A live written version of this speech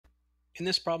In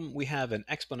this problem, we have an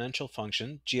exponential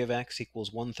function, g of x equals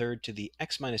 1/3 to the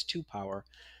x minus 2 power,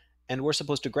 and we're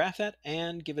supposed to graph that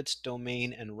and give its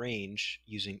domain and range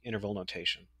using interval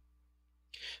notation.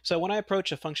 So when I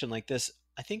approach a function like this,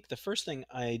 I think the first thing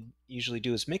I usually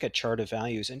do is make a chart of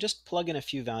values and just plug in a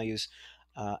few values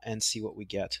and see what we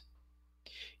get.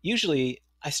 Usually,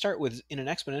 in an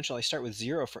exponential, I start with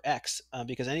 0 for x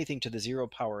because anything to the 0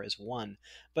 power is 1.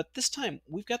 But this time,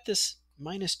 we've got this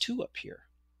minus 2 up here.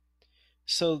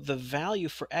 So the value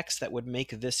for x that would make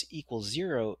this equal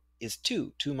 0 is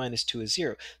 2. 2 minus 2 is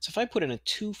 0. So if I put in a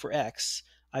 2 for x,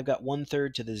 I've got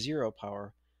 1/3 to the 0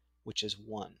 power, which is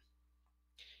 1.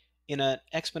 In an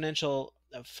exponential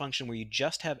function where you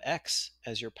just have x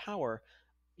as your power,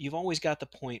 you've always got the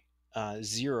point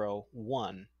 0,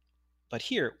 1. But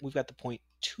here, we've got the point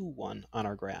 2, 1 on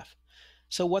our graph.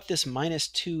 So what this minus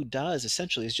 2 does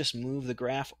essentially is just move the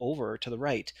graph over to the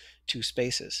right 2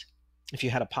 spaces. If you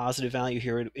had a positive value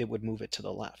here, it would move it to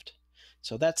the left.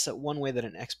 So that's one way that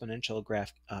an exponential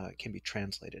graph can be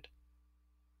translated.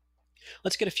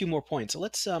 Let's get a few more points.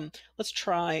 Let's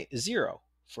try 0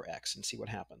 for x and see what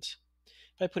happens.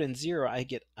 If I put in 0, I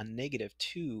get a negative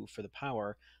 2 for the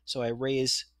power. So I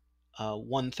raise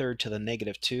 1/3 to the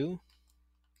negative 2.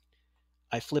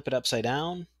 I flip it upside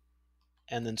down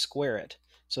and then square it.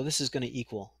 So this is going to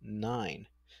equal 9.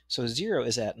 So 0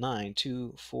 is at 9,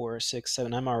 2, 4, 6,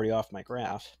 7. I'm already off my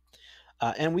graph.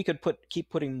 And we could keep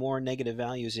putting more negative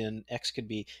values in. X could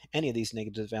be any of these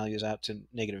negative values out to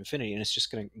negative infinity, and it's just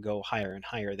going to go higher and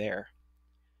higher there.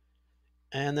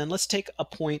 And then let's take a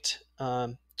point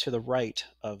to the right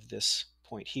of this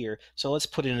point here. So let's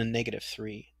put in a negative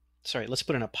 3. Sorry, let's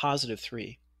put in a positive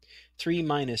 3. 3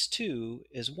 minus 2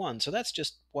 is 1, so that's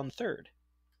just 1/3.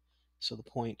 So the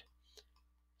point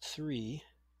 3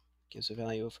 gives a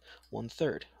value of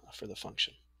 1/3 for the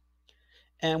function.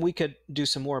 And we could do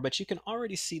some more, but you can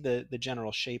already see the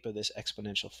general shape of this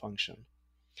exponential function.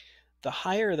 The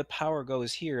higher the power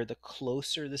goes here, the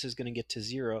closer this is going to get to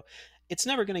 0. It's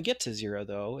never going to get to 0,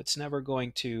 though. It's never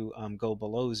going to go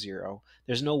below 0.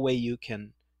 There's no way you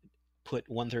can put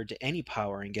 1/3 to any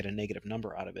power and get a negative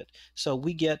number out of it. So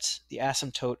we get the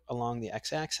asymptote along the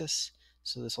x-axis.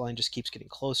 So this line just keeps getting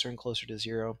closer and closer to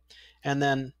 0. And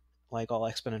then, like all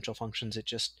exponential functions, it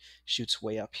just shoots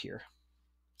way up here.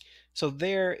 So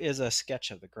there is a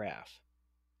sketch of the graph.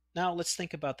 Now let's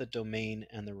think about the domain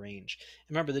and the range.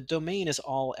 Remember, the domain is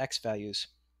all x values,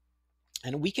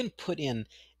 and we can put in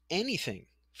anything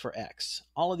for x.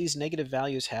 All of these negative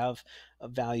values have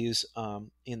values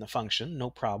in the function, no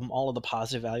problem. All of the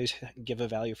positive values give a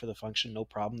value for the function, no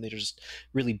problem. They're just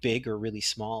really big or really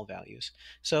small values.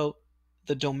 So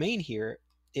the domain here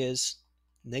is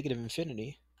negative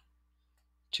infinity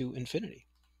to infinity.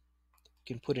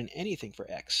 You can put in anything for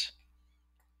x.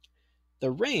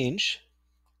 The range,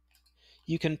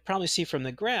 you can probably see from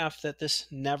the graph that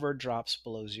this never drops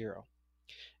below 0.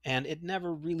 And it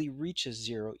never really reaches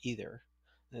 0 either.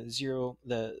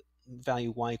 The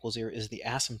value y equals 0 is the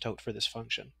asymptote for this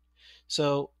function.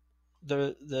 So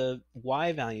the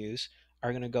y values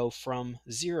are going to go from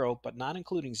 0, but not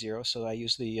including 0. So I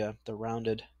use the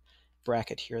rounded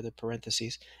bracket here, the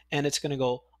parentheses, and it's going to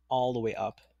go all the way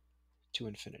up to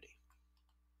infinity.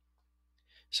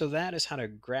 So that is how to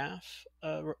graph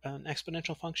an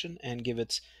exponential function and give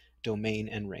its domain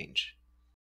and range.